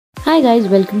Hi guys,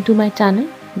 welcome to my channel.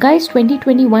 Guys,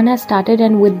 2021 has started,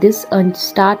 and with this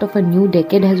start of a new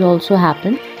decade has also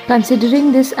happened.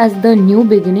 Considering this as the new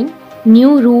beginning,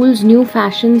 new rules, new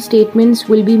fashion statements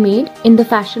will be made in the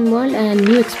fashion world, and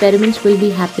new experiments will be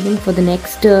happening for the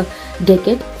next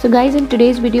decade. So guys, in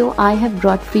today's video I have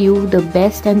brought for you the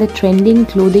best and the trending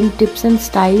clothing tips and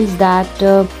styles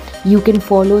that you can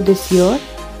follow this year.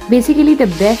 Basically the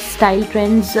best style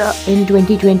trends in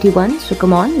 2021. So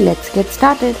come on, let's get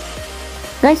started.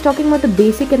 Guys, talking about the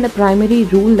basic and the primary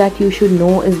rule that you should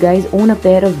know is, guys, own a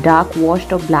pair of dark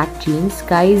washed or black jeans.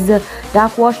 Guys,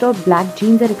 dark washed or black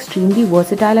jeans are extremely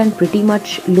versatile and pretty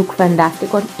much look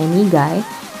fantastic on any guy.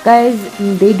 Guys,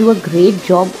 they do a great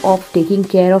job of taking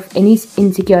care of any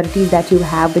insecurities that you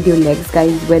have with your legs,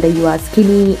 guys, whether you are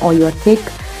skinny or you're thick.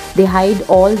 They hide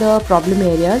all the problem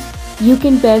areas. You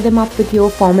can pair them up with your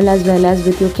formal as well as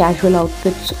with your casual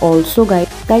outfits also, guys.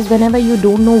 Whenever you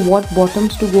don't know what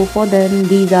bottoms to go for, then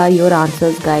these are your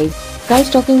answers, guys.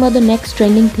 Talking about the next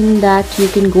trending thing that you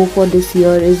can go for this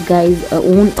year is, guys,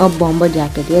 own a bomber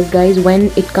jacket. Yes guys, when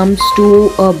it comes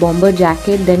to a bomber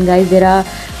jacket, then guys, there are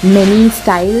many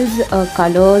styles,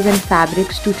 colors and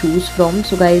fabrics to choose from.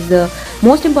 So guys,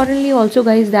 most importantly also,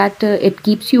 guys, that it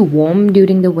keeps you warm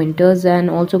during the winters, and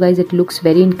also guys, it looks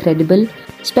very incredible,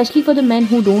 especially for the men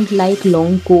who don't like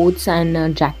long coats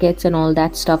and jackets and all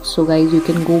that stuff. So guys, you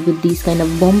can go with these kind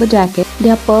of bomber jackets. They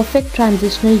are perfect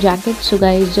transitional jackets. So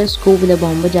guys, just go with a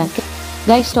bomber jacket.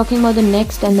 Guys, talking about the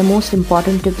next and the most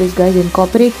important tip is, guys,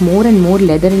 incorporate more and more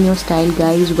leather in your style,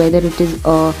 guys, whether it is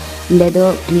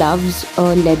leather gloves,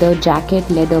 leather jacket,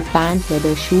 leather pant,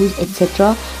 leather shoes,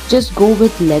 etc. Just go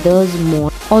with leathers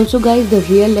more. Also guys, the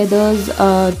real leathers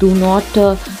do not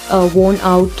worn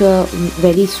out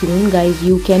very soon. Guys,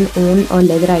 you can own a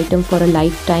leather item for a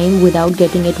lifetime without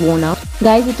getting it worn out.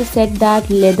 Guys, it is said that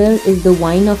leather is the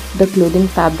wine of the clothing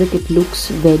fabric. It looks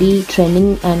very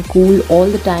trending and cool all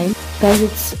the time. Guys,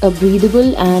 it's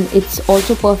breathable and it's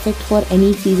also perfect for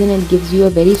any season and gives you a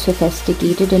very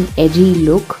sophisticated and edgy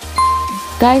look.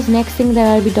 Guys, next thing that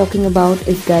I'll be talking about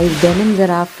is, guys, denims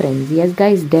are our friends. Yes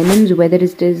guys, denims, whether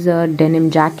it is a denim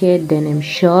jacket, denim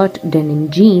shirt, denim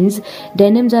jeans,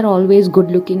 denims are always good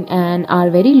looking and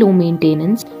are very low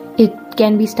maintenance. It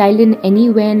can be styled in any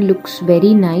way and looks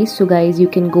very nice. So guys, you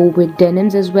can go with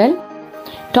denims as well.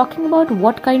 Talking about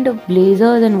what kind of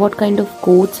blazers and what kind of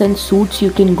coats and suits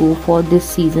you can go for this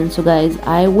season. So guys,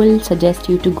 I will suggest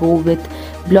you to go with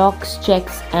blocks,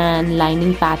 checks and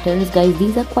lining patterns. Guys,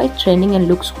 these are quite trending and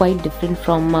looks quite different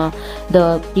from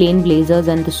the plain blazers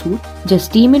and the suit.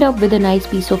 Just team it up with a nice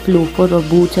piece of loafer or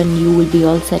boots and you will be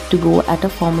all set to go at a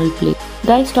formal place.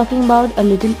 Guys, talking about a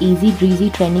little easy breezy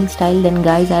trending style, then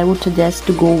guys, I would suggest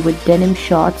to go with denim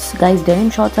shorts. Guys, denim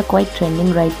shorts are quite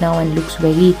trending right now and looks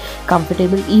very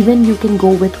comfortable. Even you can go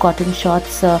with cotton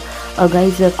shorts.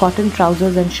 Guys, cotton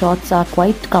trousers and shorts are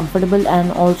quite comfortable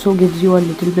and also gives you a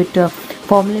little bit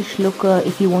formalish look.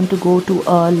 If you want to go to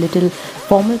a little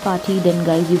formal party, then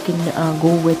guys, you can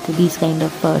go with these kind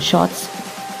of shorts.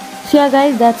 So yeah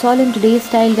guys, that's all in today's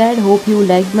style guide. Hope you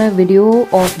liked my video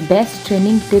of best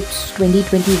trending tips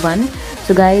 2021.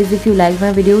 So guys, if you liked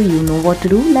my video, you know what to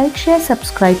do. Like, share,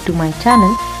 subscribe to my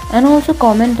channel and also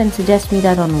comment and suggest me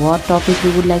that on what topic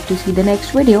you would like to see the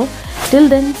next video. Till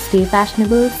then, stay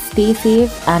fashionable, stay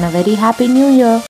safe and a very happy new year.